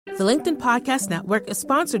The LinkedIn Podcast Network is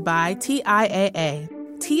sponsored by TIAA.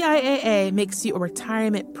 TIAA makes you a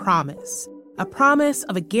retirement promise, a promise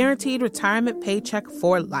of a guaranteed retirement paycheck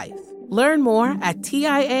for life. Learn more at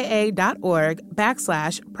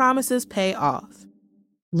TIAA.org/promises pay off.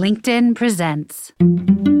 LinkedIn presents.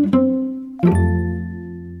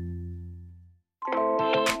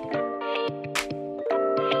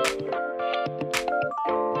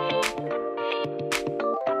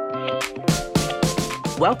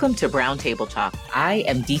 Welcome to Brown Table Talk. I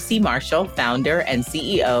am DC Marshall, founder and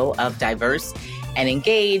CEO of Diverse and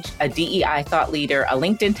Engage, a DEI thought leader, a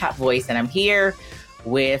LinkedIn top voice, and I'm here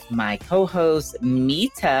with my co-host,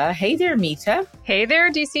 Mita. Hey there, Mita. Hey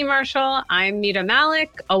there, DC Marshall. I'm Mita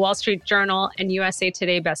Malik, a Wall Street Journal and USA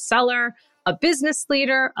Today bestseller, a business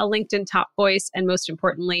leader, a LinkedIn top voice, and most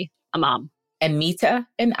importantly, a mom. And Mita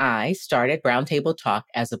and I started Brown Table Talk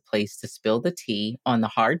as a place to spill the tea on the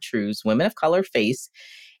hard truths women of color face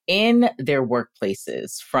in their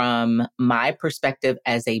workplaces from my perspective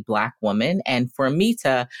as a Black woman, and for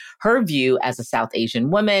Mita, her view as a South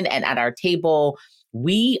Asian woman. And at our table,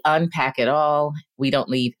 we unpack it all. We don't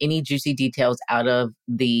leave any juicy details out of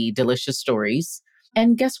the delicious stories.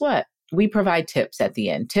 And guess what? We provide tips at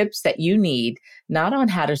the end, tips that you need, not on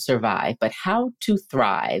how to survive, but how to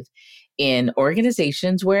thrive in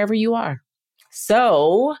organizations wherever you are.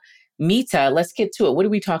 So, Mita, let's get to it. What are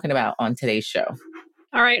we talking about on today's show?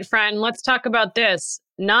 All right, friend, let's talk about this.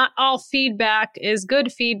 Not all feedback is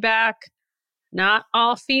good feedback. Not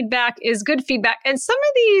all feedback is good feedback. And some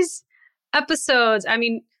of these episodes, I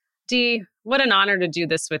mean, Dee, what an honor to do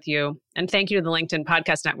this with you. And thank you to the LinkedIn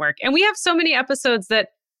Podcast Network. And we have so many episodes that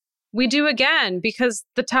we do again because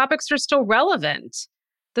the topics are still relevant.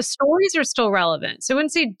 The stories are still relevant. So I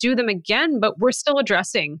wouldn't say do them again, but we're still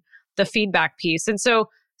addressing the feedback piece. And so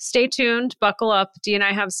stay tuned, buckle up. Dee and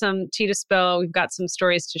I have some tea to spill. We've got some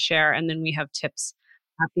stories to share, and then we have tips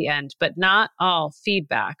at the end. But not all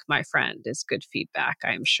feedback, my friend, is good feedback.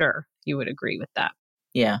 I am sure you would agree with that.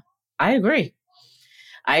 Yeah, I agree.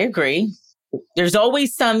 There's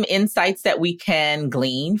always some insights that we can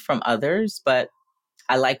glean from others, but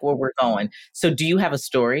I like where we're going. So do you have a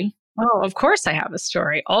story? Oh, of course I have a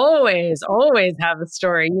story. Always have a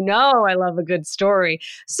story. You know, I love a good story.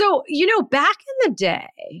 So, back in the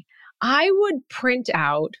day, I would print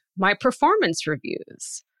out my performance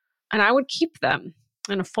reviews and I would keep them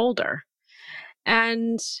in a folder.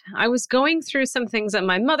 And I was going through some things at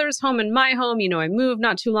my mother's home and my home. I moved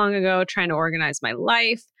not too long ago, trying to organize my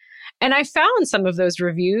life. And I found some of those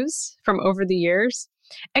reviews from over the years.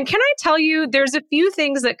 And can I tell you, there's a few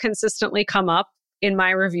things that consistently come up in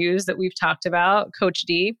my reviews that we've talked about, Coach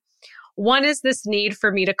D. One is this need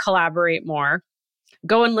for me to collaborate more.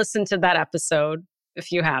 Go and listen to that episode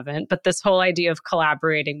if you haven't, but this whole idea of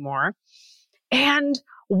collaborating more. And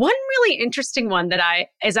one really interesting one that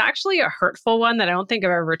is actually a hurtful one that I don't think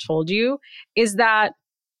I've ever told you is that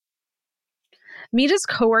Mita's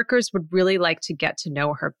coworkers would really like to get to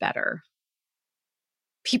know her better.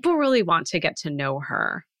 People really want to get to know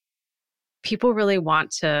her. People really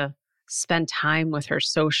want to spend time with her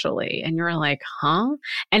socially. And you're like, huh?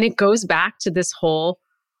 And it goes back to this whole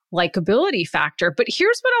likability factor. But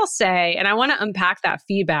here's what I'll say, and I want to unpack that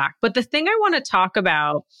feedback. But the thing I want to talk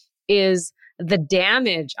about is the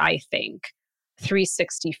damage I think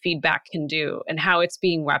 360 feedback can do and how it's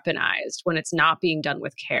being weaponized when it's not being done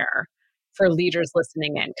with care for leaders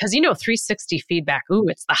listening in. Because 360 feedback, ooh,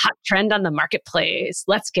 it's the hot trend on the marketplace.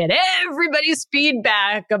 Let's get everybody's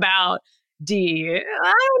feedback about D. I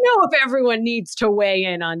don't know if everyone needs to weigh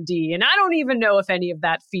in on D. And I don't even know if any of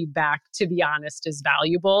that feedback, to be honest, is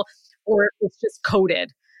valuable or if it's just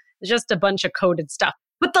coded. It's just a bunch of coded stuff.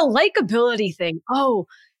 But the likability thing,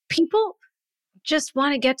 people just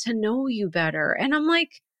want to get to know you better. And I'm like,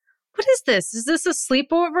 what is this? Is this a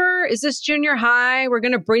sleepover? Is this junior high? We're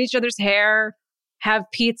going to braid each other's hair, have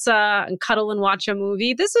pizza, and cuddle and watch a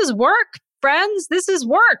movie. This is work, friends. This is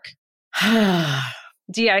work.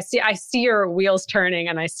 Dee, I see your wheels turning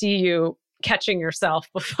and I see you catching yourself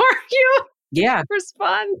before you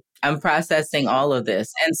respond. I'm processing all of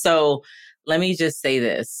this. And so let me just say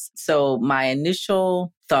this. So my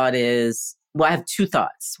initial thought is, I have two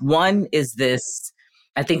thoughts. One is this,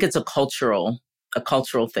 I think it's a cultural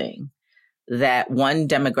thing that one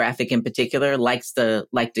demographic in particular likes to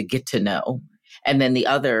get to know. And then the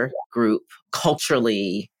other group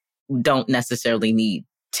culturally don't necessarily need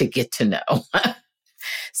to get to know.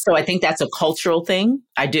 So I think that's a cultural thing.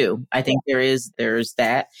 I do. I think there's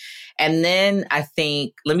that. And then I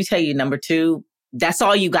think, let me tell you, number two, That's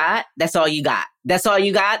all you got? That's all you got? That's all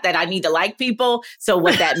you got? That I need to like people? So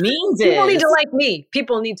what that means is... People need to like me.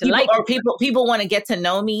 People need to like me. People want to get to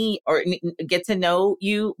know me or get to know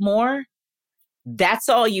you more. That's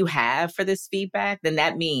all you have for this feedback. Then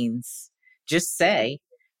that means just say,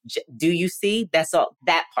 do you see? That's all,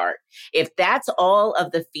 that part. If that's all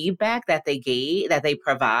of the feedback that they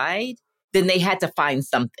provide, then they had to find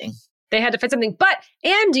something. They had to find something. But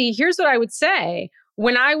Andy, here's what I would say.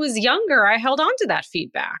 When I was younger, I held on to that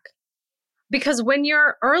feedback. Because when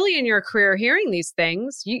you're early in your career hearing these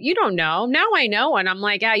things, you don't know. Now I know. And I'm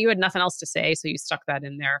like, you had nothing else to say. So you stuck that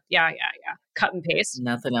in there. Yeah. Cut and paste.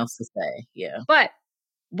 Nothing else to say. Yeah. But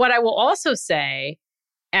what I will also say,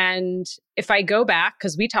 and if I go back,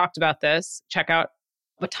 because we talked about this, check out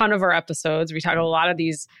a ton of our episodes. We talk about a lot of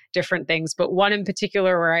these different things, but one in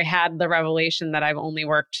particular where I had the revelation that I've only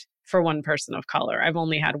worked for one person of color. I've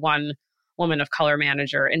only had one woman of color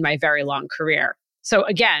manager in my very long career. So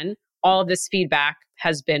again, all of this feedback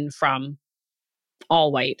has been from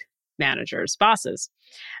all white managers, bosses.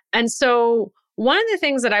 And so one of the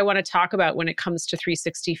things that I want to talk about when it comes to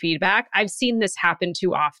 360 feedback, I've seen this happen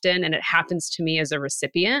too often, and it happens to me as a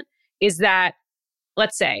recipient, is that,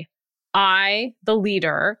 let's say, I, the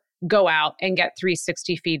leader, go out and get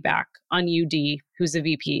 360 feedback on UD, who's a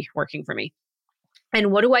VP working for me.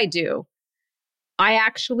 And what do? I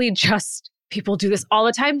actually people do this all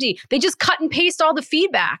the time, D. They just cut and paste all the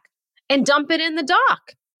feedback and dump it in the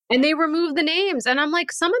doc. And they remove the names. And I'm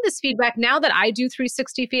like, some of this feedback, now that I do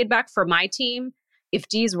 360 feedback for my team, if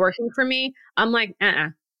D's working for me, I'm like,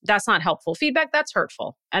 that's not helpful feedback. That's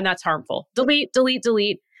hurtful and that's harmful.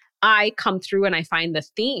 Delete. I come through and I find the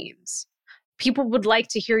themes. People would like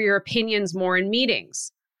to hear your opinions more in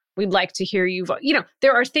meetings. We'd like to hear you.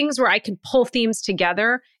 There are things where I can pull themes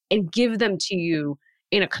together and give them to you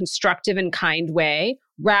in a constructive and kind way,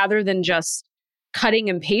 rather than just cutting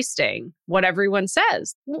and pasting what everyone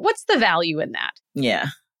says. What's the value in that? Yeah.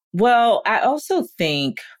 Well, I also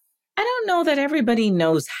think, I don't know that everybody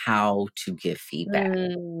knows how to give feedback.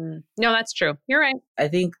 No, that's true. You're right. I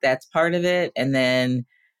think that's part of it. And then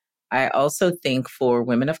I also think for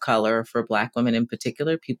women of color, for Black women in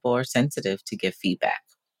particular, people are sensitive to give feedback.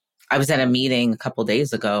 I was at a meeting a couple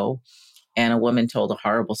days ago, and a woman told a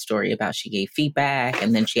horrible story about she gave feedback,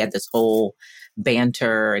 and then she had this whole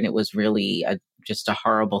banter, and it was really just a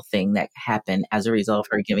horrible thing that happened as a result of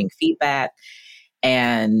her giving feedback,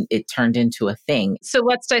 and it turned into a thing. So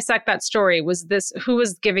let's dissect that story. Who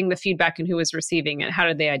was giving the feedback and who was receiving it? How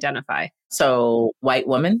did they identify? So white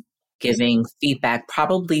woman giving feedback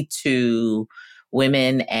probably to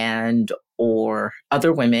women and or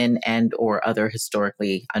other women and or other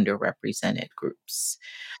historically underrepresented groups.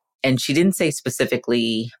 And she didn't say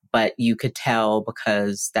specifically, but you could tell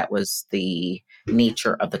because that was the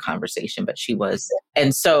nature of the conversation. But she was.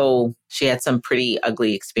 And so she had some pretty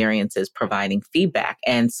ugly experiences providing feedback.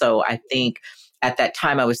 And so I think at that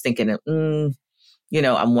time I was thinking, I'm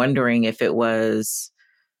wondering if it was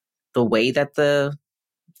the way that the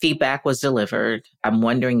feedback was delivered. I'm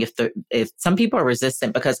wondering if some people are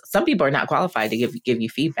resistant because some people are not qualified to give you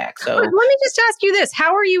feedback. So let me just ask you this.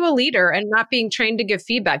 How are you a leader and not being trained to give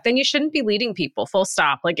feedback? Then you shouldn't be leading people, full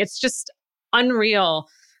stop. Like, it's just unreal.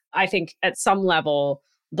 I think at some level,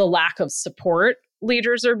 the lack of support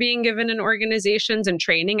leaders are being given in organizations and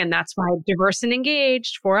training. And that's why diverse and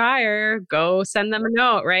engaged for hire, go send them a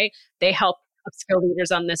note, right? They help upskill leaders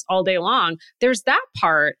on this all day long. There's that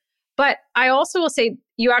part. But I also will say,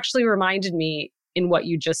 you actually reminded me in what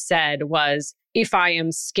you just said was, if I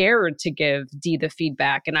am scared to give D the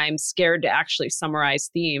feedback and I'm scared to actually summarize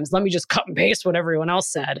themes, let me just cut and paste what everyone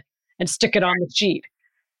else said and stick it on the sheet.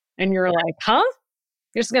 And you're like, huh?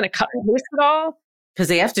 You're just going to cut and paste it all? Because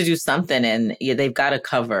they have to do something and they've got to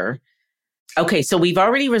cover. Okay, so we've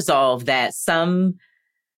already resolved that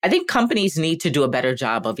I think companies need to do a better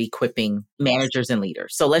job of equipping managers and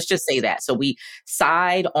leaders. So let's just say that. So we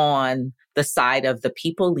side on the side of the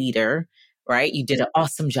people leader, right? You did an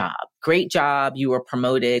awesome job. Great job. You were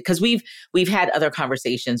promoted. Because we've had other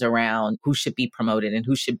conversations around who should be promoted and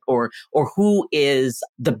who should or who is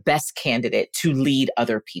the best candidate to lead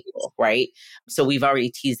other people, right? So we've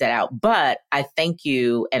already teased that out. But I thank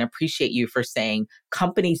you and appreciate you for saying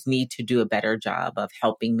companies need to do a better job of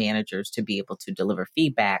helping managers to be able to deliver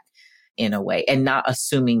feedback in a way and not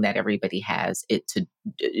assuming that everybody has it to,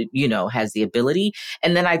 has the ability.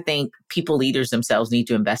 And then I think people leaders themselves need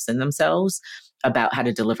to invest in themselves about how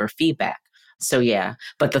to deliver feedback. So yeah,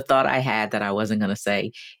 but the thought I had that I wasn't going to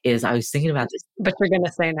say is I was thinking about this. But you're going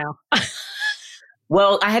to say now.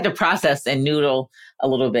 Well, I had to process and noodle a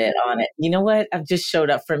little bit on it. You know what? I've just showed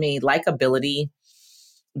up for me. Likability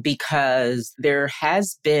because there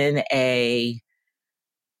has been a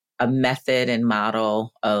method and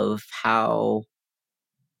model of how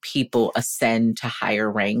people ascend to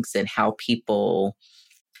higher ranks and how people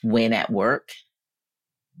win at work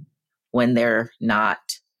when they're not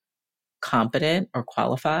competent or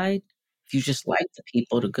qualified. If you just like the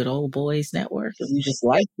people, the good old boys network, if we just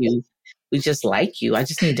like you, we just like you. I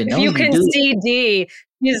just need to If know you you can do. see D,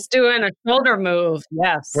 he's doing a shoulder move.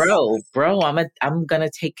 Yes. Bro, I'm gonna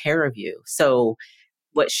take care of you. So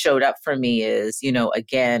what showed up for me is,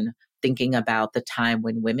 again, thinking about the time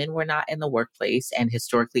when women were not in the workplace and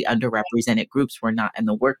historically underrepresented groups were not in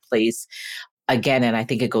the workplace. Again, and I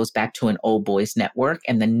think it goes back to an old boys network,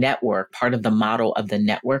 and the network, part of the model of the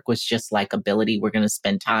network was just like ability. We're going to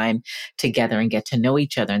spend time together and get to know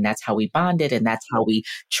each other. And that's how we bonded. And that's how we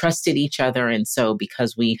trusted each other. And so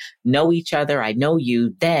because we know each other, I know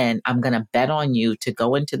you, then I'm going to bet on you to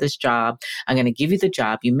go into this job. I'm going to give you the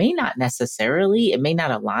job. You may not necessarily, it may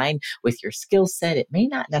not align with your skill set. You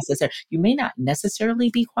may not necessarily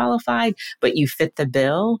be qualified, but you fit the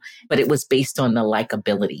bill. But it was based on the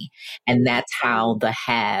likability. And that's how the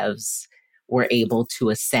haves were able to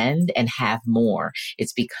ascend and have more.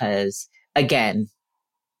 It's because, again,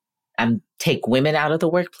 take women out of the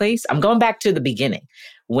workplace. I'm going back to the beginning.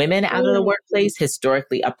 Women out of the workplace,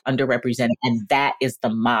 historically underrepresented. And that is the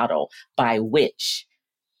model by which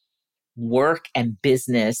work and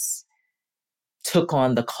business took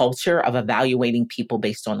on the culture of evaluating people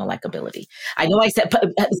based on the likability. I know I said,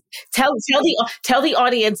 tell the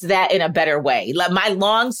audience that in a better way. Like my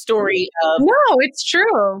long story of No, it's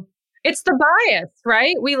true. It's the bias,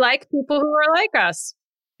 right? We like people who are like us.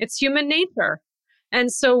 It's human nature.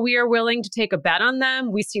 And so we are willing to take a bet on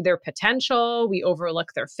them. We see their potential. We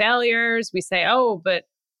overlook their failures. We say, oh, but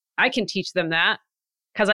I can teach them that.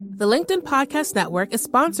 The LinkedIn Podcast Network is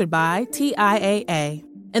sponsored by TIAA.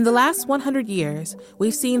 In the last 100 years,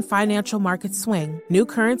 we've seen financial markets swing, new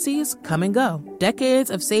currencies come and go, decades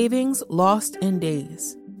of savings lost in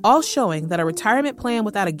days, all showing that a retirement plan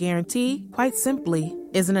without a guarantee, quite simply,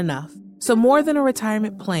 isn't enough. So more than a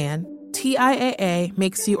retirement plan, TIAA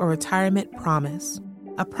makes you a retirement promise.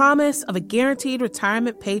 A promise of a guaranteed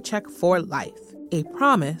retirement paycheck for life. A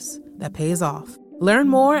promise that pays off. Learn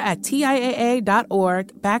more at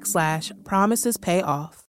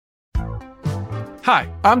TIAA.org/promisespayoff. Hi,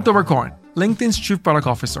 I'm Tomer Cohen, LinkedIn's Chief Product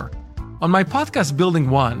Officer. On my podcast,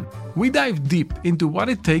 Building One, we dive deep into what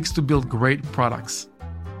it takes to build great products.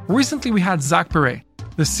 Recently, we had Zach Perret,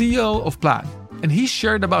 the CEO of Plaid, and he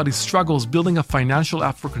shared about his struggles building a financial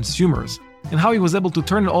app for consumers and how he was able to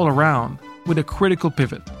turn it all around with a critical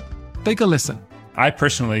pivot. Take a listen. I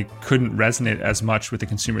personally couldn't resonate as much with the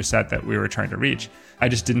consumer set that we were trying to reach. I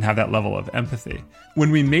just didn't have that level of empathy.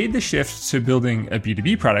 When we made the shift to building a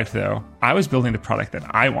B2B product, though, I was building the product that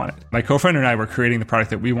I wanted. My co-founder and I were creating the product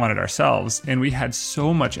that we wanted ourselves, and we had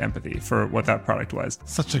so much empathy for what that product was.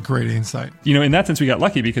 Such a great insight. In that sense, we got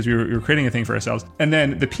lucky because we were creating a thing for ourselves. And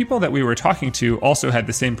then the people that we were talking to also had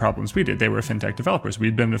the same problems we did. They were fintech developers.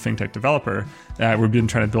 We'd been a fintech developer. We'd been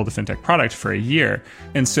trying to build a fintech product for a year.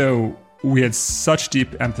 And so we had such deep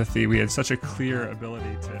empathy. We had such a clear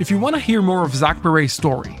ability to... If you want to hear more of Zach Perret's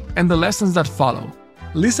story and the lessons that follow,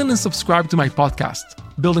 listen and subscribe to my podcast,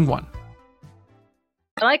 Building One.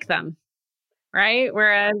 I like them, right?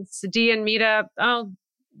 Whereas D and Meetup,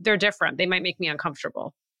 they're different. They might make me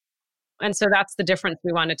uncomfortable. And so that's the difference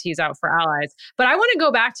we want to tease out for allies. But I want to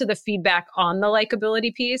go back to the feedback on the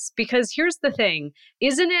likability piece, because here's the thing.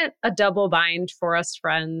 Isn't it a double bind for us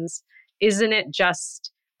friends? Isn't it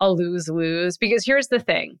just a lose-lose? Because here's the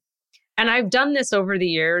thing, and I've done this over the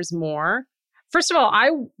years more. First of all, I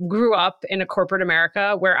grew up in a corporate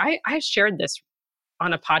America where I shared this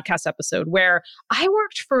on a podcast episode where I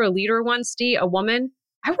worked for a leader once, a woman.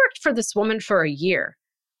 I worked for this woman for a year.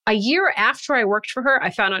 A year after I worked for her, I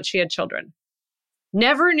found out she had children.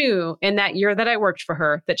 Never knew in that year that I worked for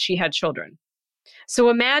her that she had children. So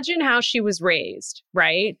imagine how she was raised,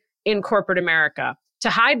 right, in corporate America, to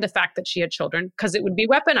hide the fact that she had children because it would be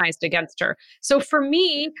weaponized against her. So for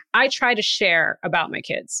me, I try to share about my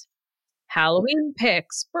kids. Halloween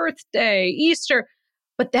pics, birthday, Easter.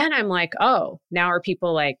 But then I'm like, oh, now are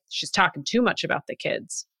people like, she's talking too much about the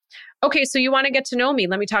kids. Okay, so you want to get to know me.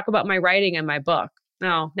 Let me talk about my writing and my book.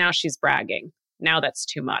 No, now she's bragging. Now that's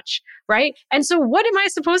too much, right? And so what am I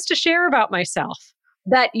supposed to share about myself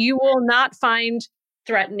that you will not find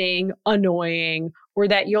threatening, annoying, or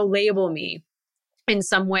that you'll label me in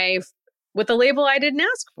some way with a label I didn't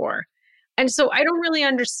ask for? And so I don't really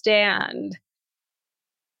understand,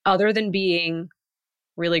 other than being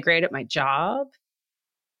really great at my job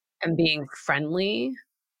and being friendly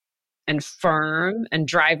and firm and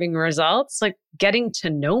driving results, like getting to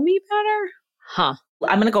know me better? Huh.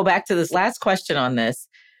 I'm going to go back to this last question on this.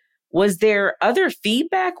 Was there other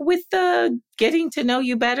feedback with the getting to know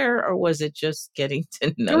you better, or was it just getting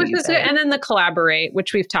to know you better? And then the collaborate,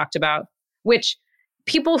 which we've talked about, which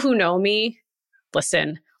people who know me,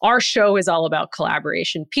 listen, our show is all about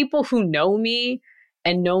collaboration. People who know me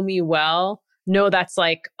and know me well know that's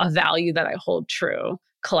like a value that I hold true,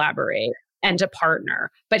 collaborate and to partner.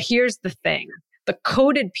 But here's the thing. The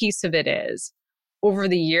coded piece of it is, over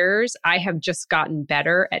the years, I have just gotten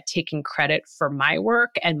better at taking credit for my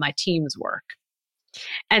work and my team's work.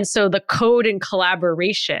 And so the code in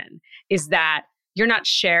collaboration is that you're not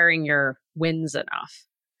sharing your wins enough.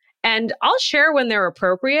 And I'll share when they're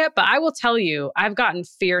appropriate, but I will tell you, I've gotten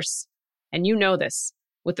fierce, and you know this,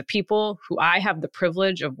 with the people who I have the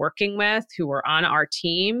privilege of working with, who are on our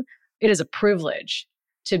team. It is a privilege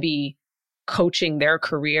to be coaching their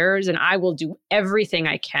careers, and I will do everything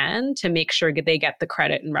I can to make sure they get the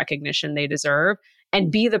credit and recognition they deserve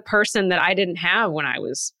and be the person that I didn't have when I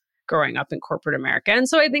was growing up in corporate America. And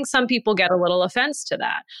so I think some people get a little offense to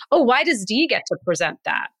that. Oh, why does Dee get to present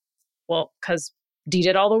that? Well, because Dee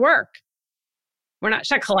did all the work. We're not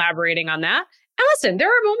collaborating on that. And listen, there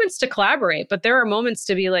are moments to collaborate, but there are moments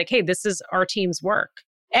to be like, hey, this is our team's work.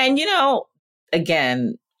 And,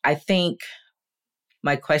 again, I think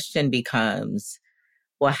my question becomes,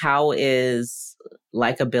 well, how is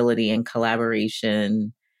likability and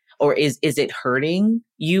collaboration, or is it hurting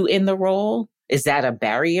you in the role? Is that a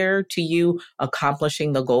barrier to you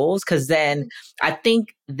accomplishing the goals? Because then I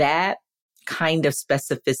think that kind of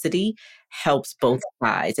specificity helps both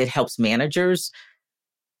sides. It helps managers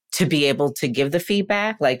to be able to give the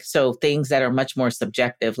feedback. So things that are much more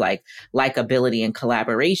subjective, like likability and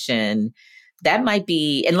collaboration, that might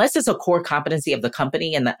be, unless it's a core competency of the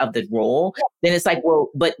company and of the role, then it's like, well,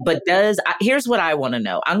 but here's what I want to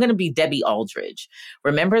know. I'm going to be Debbie Aldridge.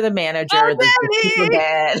 Remember the manager, the super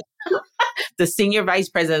dad, the senior vice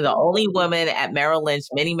president, the only woman at Merrill Lynch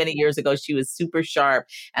many, many years ago. She was super sharp,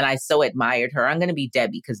 and I so admired her. I'm going to be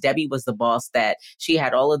Debbie, because Debbie was the boss that she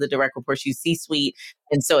had all of the direct reports. She's C-suite.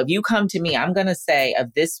 And so if you come to me, I'm going to say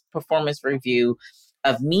of this performance review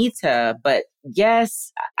of Mita, but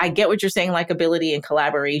yes, I get what you're saying, likability and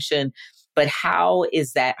collaboration, but how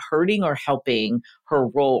is that hurting or helping her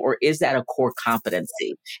role, or is that a core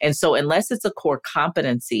competency? And so unless it's a core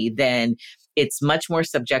competency, then it's much more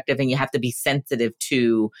subjective, and you have to be sensitive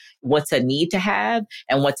to what's a need to have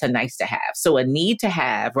and what's a nice to have. So a need to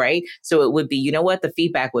have, right? So it would be, the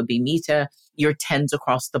feedback would be, Mita, you're 10s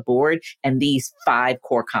across the board, and these 5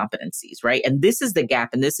 core competencies, right? And this is the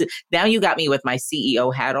gap. And this is, now you got me with my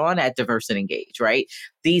CEO hat on at Diverse and Engage, right?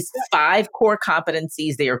 These 5 core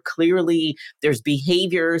competencies, they are clearly, there's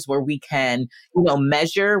behaviors where we can,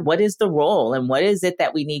 measure what is the role and what is it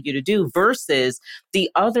that we need you to do, versus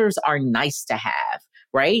the others are nice to have,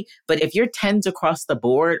 right? But if you're 10s across the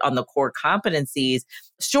board on the core competencies,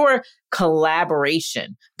 sure,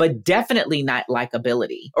 collaboration, but definitely not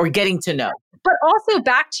likability or getting to know. But also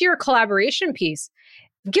back to your collaboration piece,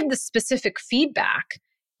 give the specific feedback.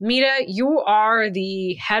 Mita, you are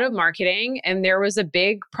the head of marketing, and there was a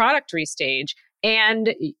big product restage.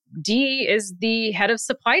 And Dee is the head of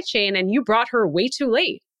supply chain, and you brought her way too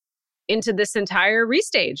late into this entire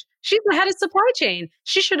restage. She's the head of supply chain.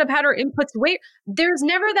 She should have had her inputs way. There's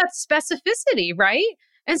never that specificity, right?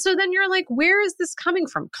 And so then you're like, where is this coming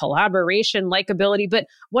from? Collaboration, likability. But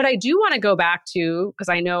what I do want to go back to, because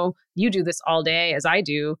I know you do this all day, as I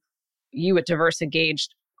do, you at Diverse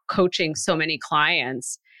Engaged, coaching so many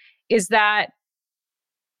clients, is that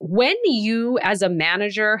when you as a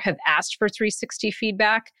manager have asked for 360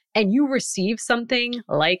 feedback and you receive something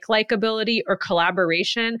like likability or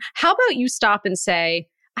collaboration, how about you stop and say,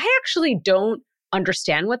 I actually don't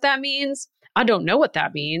understand what that means. I don't know what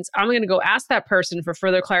that means. I'm going to go ask that person for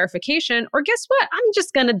further clarification. Or guess what? I'm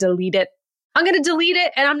just going to delete it. I'm going to delete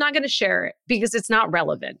it, and I'm not going to share it because it's not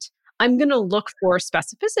relevant. I'm going to look for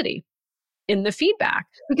specificity in the feedback,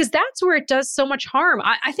 because that's where it does so much harm.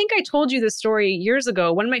 I think I told you this story years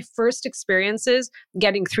ago. One of my first experiences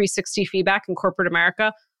getting 360 feedback in corporate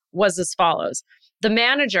America was as follows. The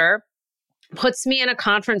manager puts me in a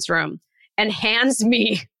conference room and hands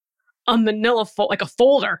me a manila like a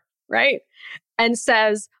folder, right? And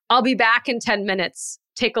says, I'll be back in 10 minutes.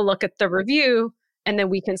 Take a look at the review, and then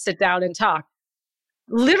we can sit down and talk.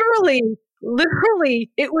 Literally,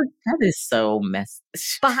 it was that is so messy.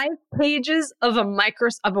 5 pages of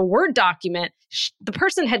a Word document. The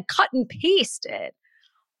person had cut and pasted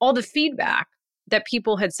all the feedback that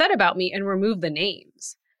people had said about me and removed the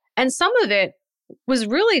names. And some of it was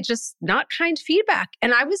really just not kind feedback.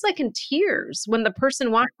 And I was like in tears when the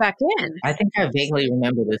person walked back in. I think I vaguely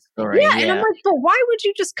remember this story. Yeah. And I'm like, but why would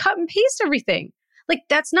you just cut and paste everything? Like,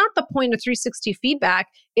 that's not the point of 360 feedback.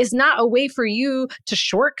 Is not a way for you to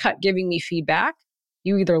shortcut giving me feedback.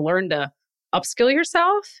 You either learn to upskill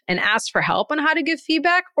yourself and ask for help on how to give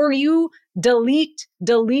feedback, or you delete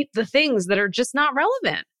the things that are just not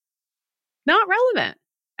relevant. Not relevant,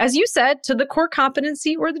 as you said, to the core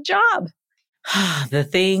competency or the job. the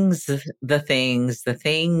things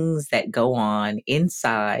that go on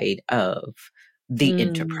inside of the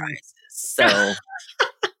enterprises. So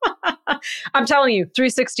I'm telling you,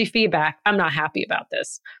 360 feedback, I'm not happy about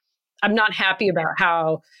this. I'm not happy about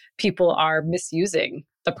how people are misusing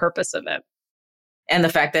the purpose of it. And the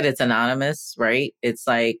fact that it's anonymous, right? It's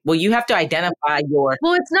like, well, you have to identify your...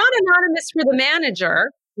 Well, it's not anonymous for the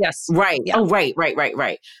manager. Yes. Right. Yeah. Oh, right.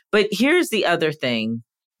 But here's the other thing.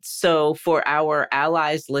 So for our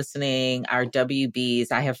allies listening, our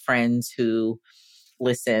WBs, I have friends who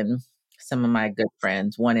listen, some of my good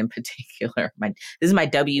friends, one in particular. This is my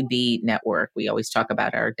WB network. We always talk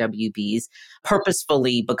about our WBs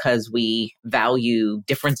purposefully because we value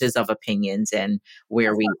differences of opinions and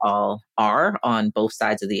where we all are on both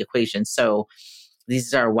sides of the equation. So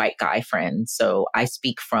these are white guy friends. So I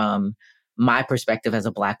speak from my perspective as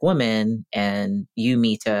a Black woman, and you,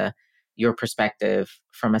 Mita, your perspective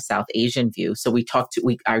from a South Asian view. So we talk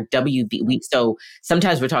to our WB. So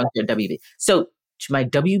sometimes we're talking to a WB. So to my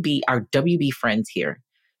our WB friends here,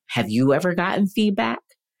 have you ever gotten feedback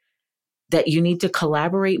that you need to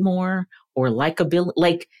collaborate more or likability?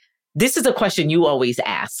 Like, this is a question you always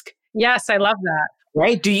ask. Yes, I love that.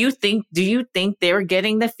 Right? Do you think they're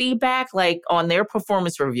getting the feedback like on their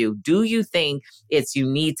performance review? Do you think it's you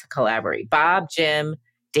need to collaborate? Bob, Jim,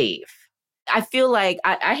 Dave. I feel like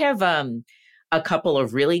I have a couple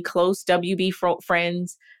of really close WB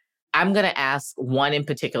friends. I'm going to ask one in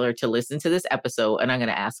particular to listen to this episode, and I'm going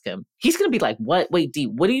to ask him. He's going to be like, what? Wait, D,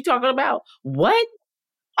 what are you talking about? What?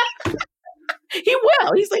 He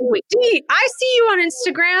will. He's like, wait, D, I see you on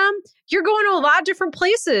Instagram. You're going to a lot of different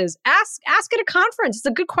places. Ask at a conference. It's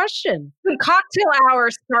a good question. Good cocktail hour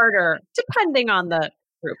starter, depending on the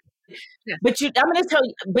group. Yeah. But I'm going to tell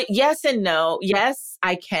you, but yes and no. Yes,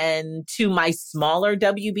 I can to my smaller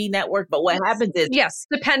WB network. But what happens is... Yes,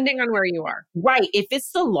 depending on where you are. Right. If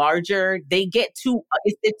it's the larger, they get too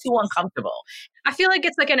uncomfortable. I feel like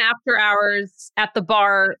it's like an after hours at the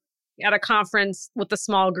bar at a conference with a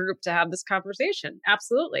small group to have this conversation.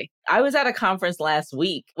 Absolutely. I was at a conference last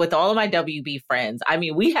week with all of my WB friends. I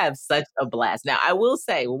mean, we have such a blast. Now, I will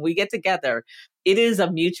say when we get together, it is a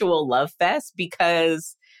mutual love fest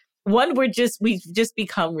because one, we've just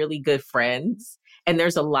become really good friends, and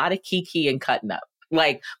there's a lot of kiki and cutting up.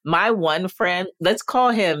 Like my one friend, let's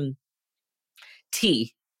call him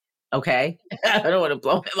T. Okay. I don't want to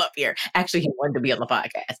blow him up here. Actually, he wanted to be on the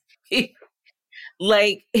podcast.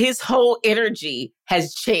 Like his whole energy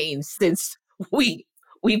has changed since we've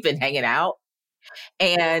been hanging out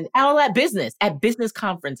and all at business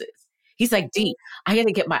conferences. He's like, D, I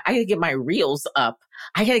gotta get my reels up.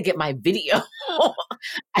 I gotta get my video.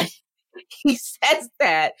 He says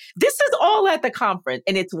that this is all at the conference,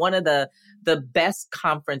 and it's one of the best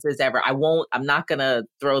conferences ever. I'm not gonna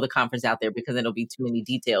throw the conference out there because it'll be too many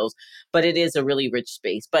details, but it is a really rich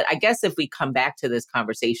space. But I guess if we come back to this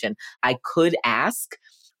conversation, I could ask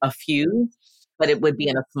a few, but it would be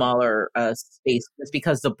in a smaller space just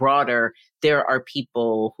because there are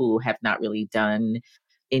people who have not really done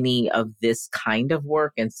any of this kind of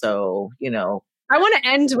work. And so, I want to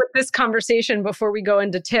end with this conversation before we go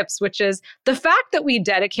into tips, which is the fact that we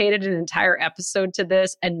dedicated an entire episode to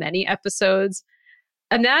this and many episodes.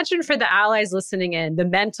 Imagine for the allies listening in, the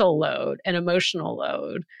mental load and emotional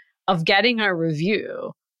load of getting a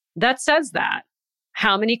review that says that.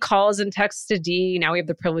 How many calls and texts to D? Now we have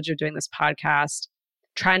the privilege of doing this podcast,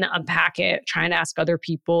 trying to unpack it, trying to ask other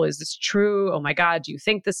people, is this true? Oh my God, do you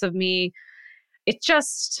think this of me? It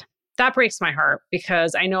just... that breaks my heart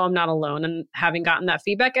because I know I'm not alone in having gotten that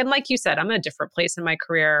feedback. And like you said, I'm in a different place in my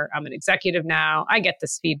career. I'm an executive now. I get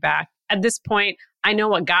this feedback. At this point, I know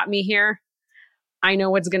what got me here. I know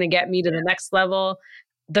what's going to get me to the next level.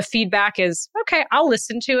 The feedback is, okay, I'll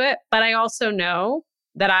listen to it. But I also know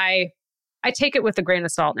that I take it with a grain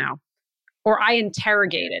of salt now, or I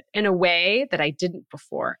interrogate it in a way that I didn't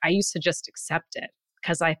before. I used to just accept it.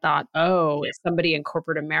 Because I thought, is somebody in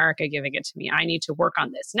corporate America giving it to me? I need to work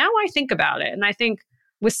on this. Now I think about it. And I think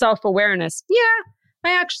with self-awareness,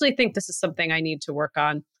 I actually think this is something I need to work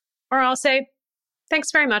on. Or I'll say,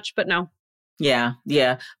 thanks very much, but no. Yeah.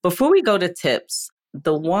 Before we go to tips,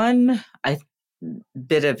 the one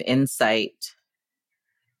bit of insight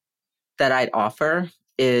that I'd offer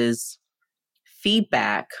is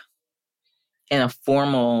feedback in a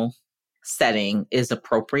formal setting is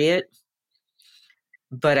appropriate.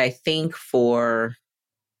 But I think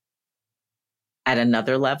at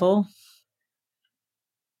another level,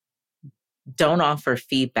 don't offer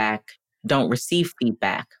feedback, don't receive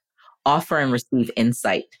feedback, offer and receive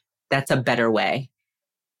insight. That's a better way,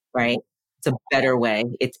 right? It's a better way.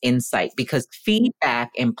 It's insight because feedback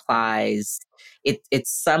implies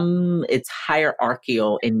it's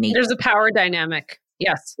hierarchical in nature. There's a power dynamic.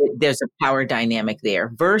 Yes. There's a power dynamic there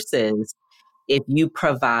versus if you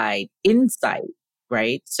provide insight,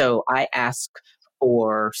 right? So I ask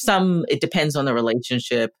for it depends on the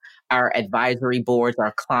relationship. Our advisory boards,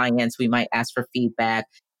 our clients, we might ask for feedback,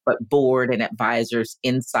 but board and advisors,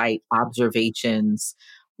 insight, observations,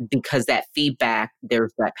 because that feedback,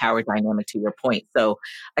 there's that power dynamic to your point. So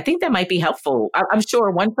I think that might be helpful. I'm sure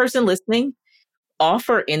one person listening,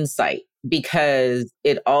 offer insight because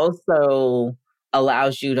it also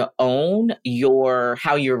allows you to own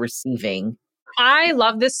how you're receiving. I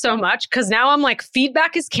love this so much because now I'm like,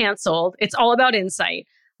 feedback is canceled. It's all about insight.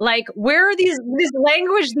 Like, where are these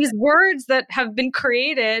language, these words that have been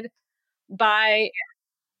created by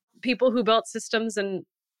people who built systems and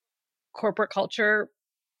corporate culture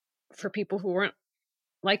for people who weren't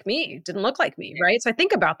like me, didn't look like me, right? So I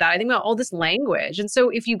think about that. I think about all this language. And so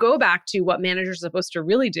if you go back to what managers are supposed to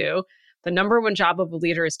really do, the number one job of a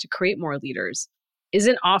leader is to create more leaders.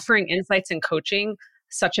 Isn't offering insights and coaching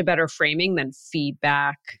such a better framing than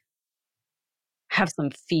feedback? Have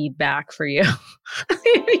some feedback for you.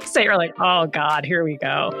 You say, you're like, oh God, here we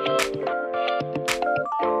go.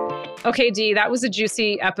 Okay, Dee, that was a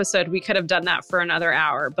juicy episode. We could have done that for another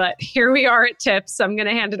hour, but here we are at tips. I'm going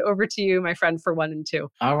to hand it over to you, my friend, for 1 and 2.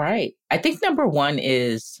 All right. I think number 1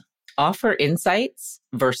 is offer insights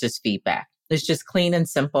versus feedback. It's just clean and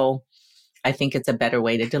simple. I think it's a better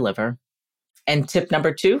way to deliver. And tip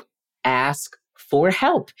number 2, ask for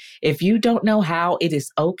help. If you don't know how, it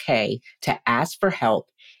is okay to ask for help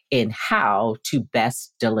in how to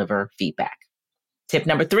best deliver feedback. Tip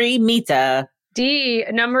number 3, Mita. D,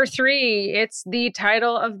 number 3, it's the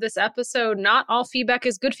title of this episode. Not all feedback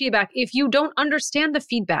is good feedback. If you don't understand the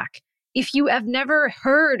feedback, if you have never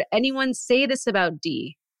heard anyone say this about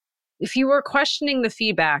D, if you were questioning the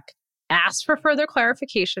feedback, ask for further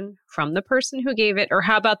clarification from the person who gave it. Or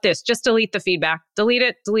how about this? Just delete the feedback. Delete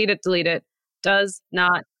it, delete it, delete it. Does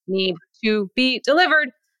not need to be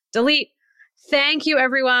delivered. Delete. Thank you,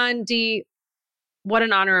 everyone. D, what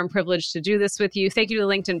an honor and privilege to do this with you. Thank you to the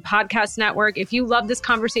LinkedIn Podcast Network. If you love this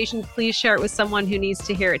conversation, please share it with someone who needs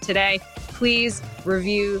to hear it today. Please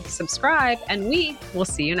review, subscribe, and we will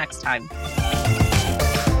see you next time.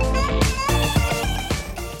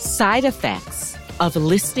 Side effects of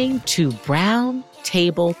listening to Brown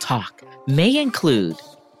Table Talk may include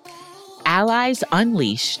allies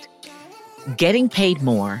unleashed, getting paid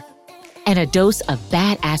more, and a dose of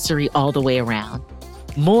badassery all the way around.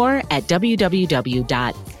 More at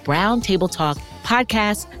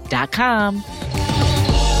www.browntabletalkpodcast.com.